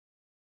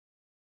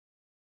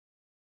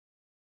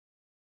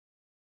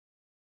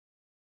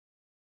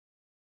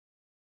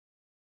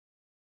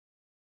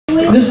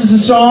This is a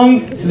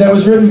song that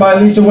was written by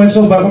Lisa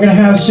Wenzel, but we're going to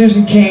have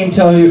Susan Cain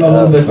tell you a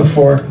little bit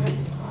before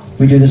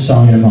we do this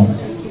song in a moment.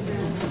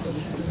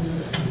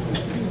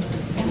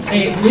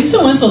 Hey,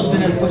 Lisa Wenzel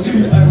was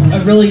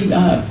a really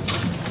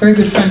very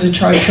good friend of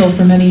Charles Hill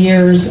for many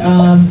years.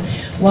 A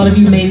lot of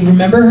you may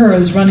remember her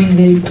as running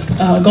the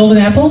Golden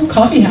Apple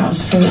Coffee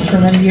House for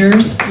many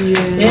years.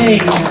 Yay. In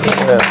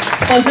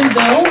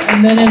Pleasantville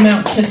and then in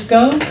Mount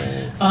Kisco.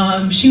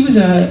 She was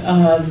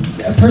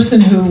a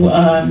person who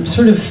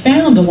sort of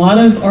found a lot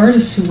of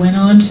artists who went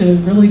on to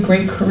really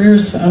great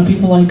careers,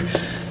 people like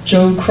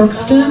Joe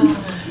Crookston,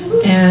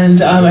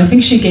 and I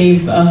think she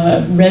gave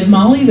Red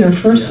Molly their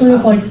first sort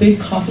of like big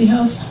coffee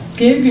house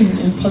gig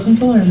in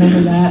Pleasantville, I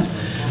remember that.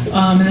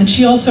 And then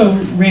she also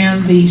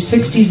ran the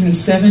 60s and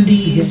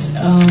 70s,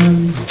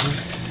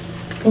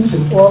 what was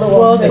it?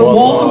 Wall to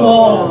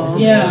Wall.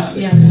 Yeah.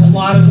 A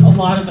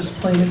lot of us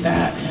played at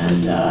that,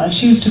 and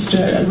she was just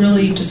a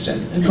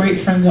great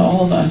friend to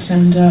all of us.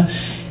 And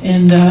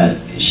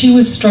she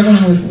was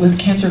struggling with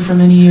cancer for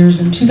many years.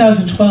 In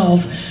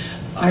 2012,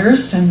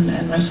 Iris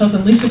and myself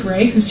and Lisa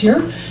Gray, who's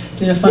here,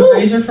 did a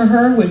fundraiser for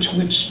her, which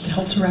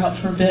helped her out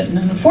for a bit. And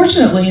then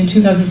unfortunately, in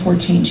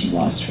 2014, she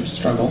lost her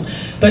struggle.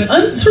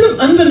 But sort of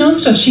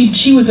unbeknownst to us,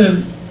 she was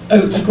a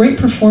great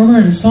performer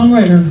and a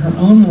songwriter in her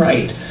own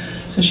right.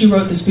 So she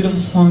wrote this beautiful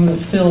song that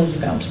Phil is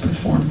about to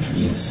perform for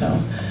you. So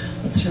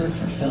let's hear it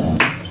for Phil.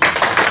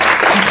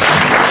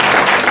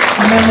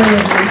 In memory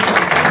of Lisa.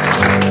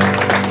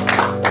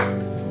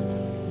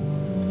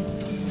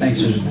 Thanks,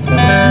 Susan.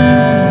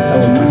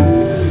 Fellow friend.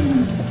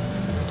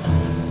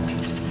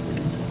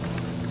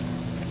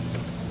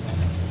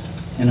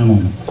 In a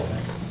moment.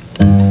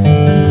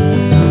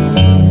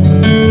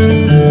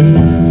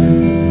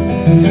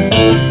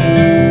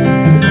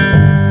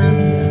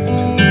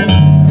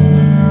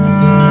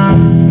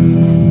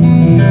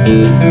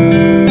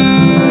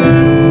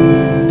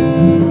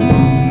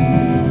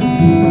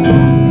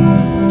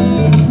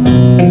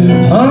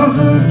 All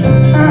the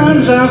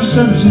times I've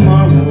said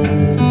tomorrow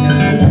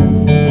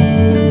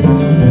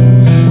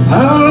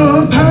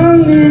all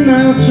upon me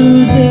now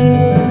today.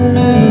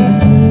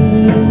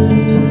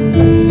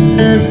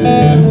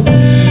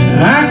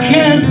 I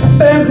can't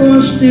beg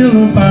or steal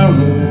or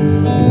borrow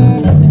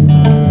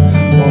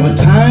all the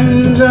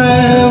times I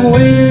have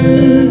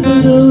waited for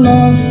the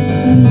lost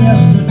in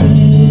yesterday.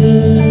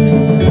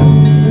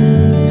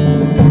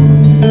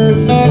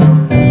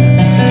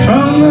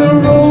 From the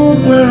road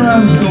where I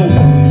was going,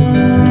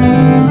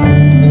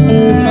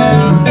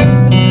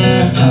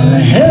 how the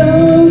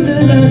hell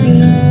did I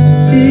get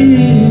here?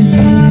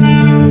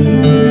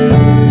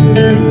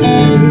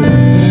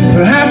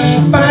 Perhaps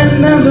by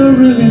never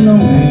really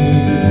knowing,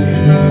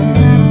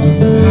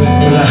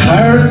 but a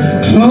heart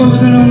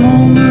closed in a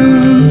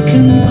moment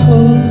can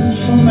close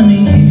for many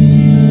years.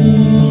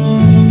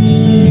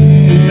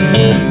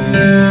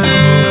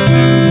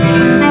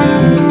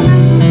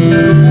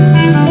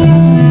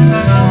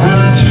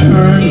 I'm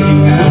turning,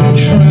 I'm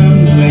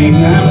trembling,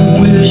 I'm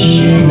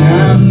wishing,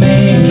 I'm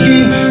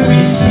making,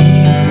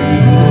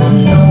 receiving, I'm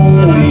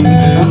knowing,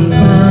 I'm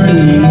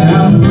burning,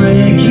 I'm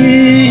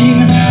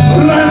breaking.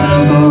 Well, I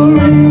never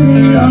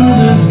really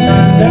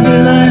understand. Every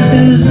life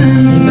is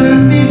ending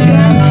and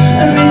began.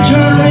 Every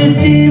turn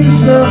redeems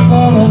the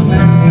fall of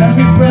man.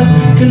 Every breath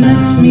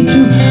connects me to.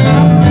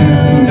 I'm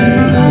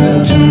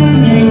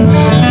turning,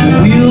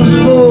 wheels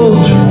of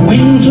old to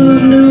wings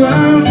of new.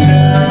 I'm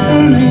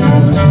turning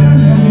to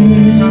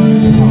you.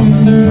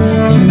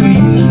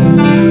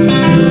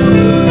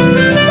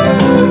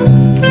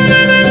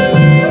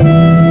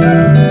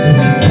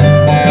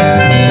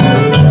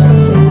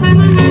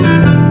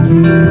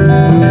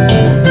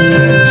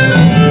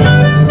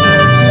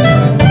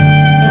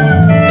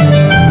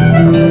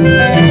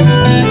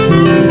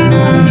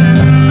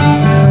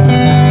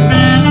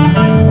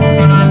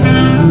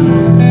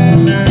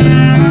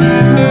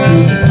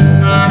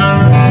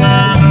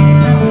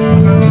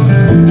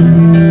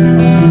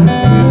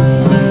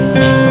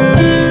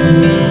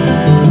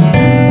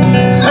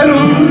 I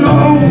don't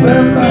know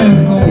where I'm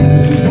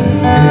going,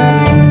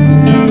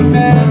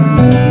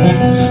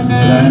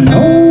 but I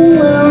know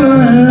where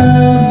I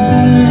have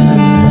been.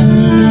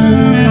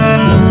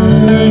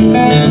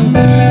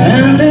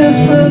 And if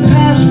the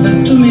past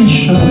to me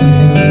showing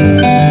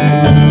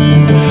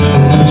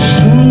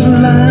soon to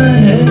lie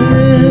ahead,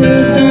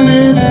 then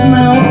it's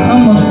now I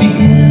must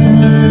begin.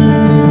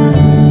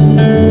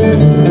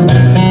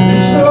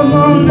 So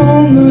the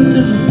moment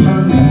is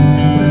upon me.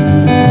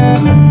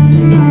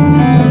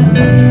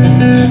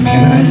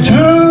 Can I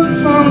turn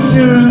from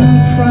fear and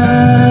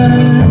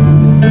pride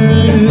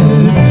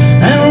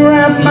and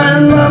wrap my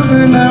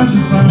loving arms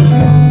around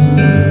you?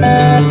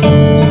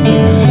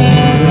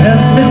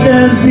 Let the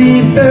dead be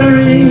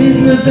buried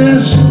with their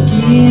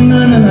scheme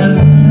and their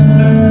life.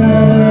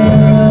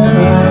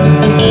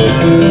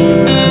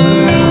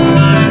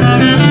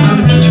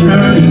 I'm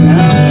turning,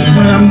 I'm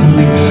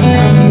trembling,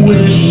 I'm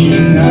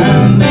wishing,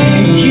 I'm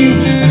making,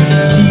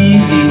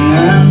 receiving,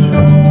 I'm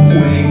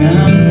knowing,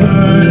 I'm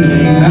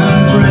burning, I'm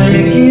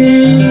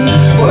breaking.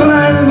 Well, I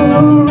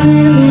never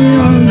really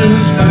understood.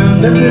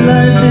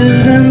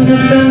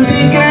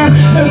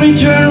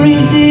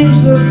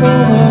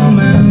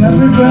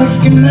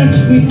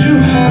 disconnects me too.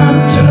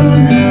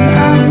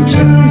 I'm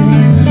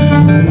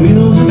turning,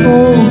 wheels of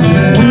old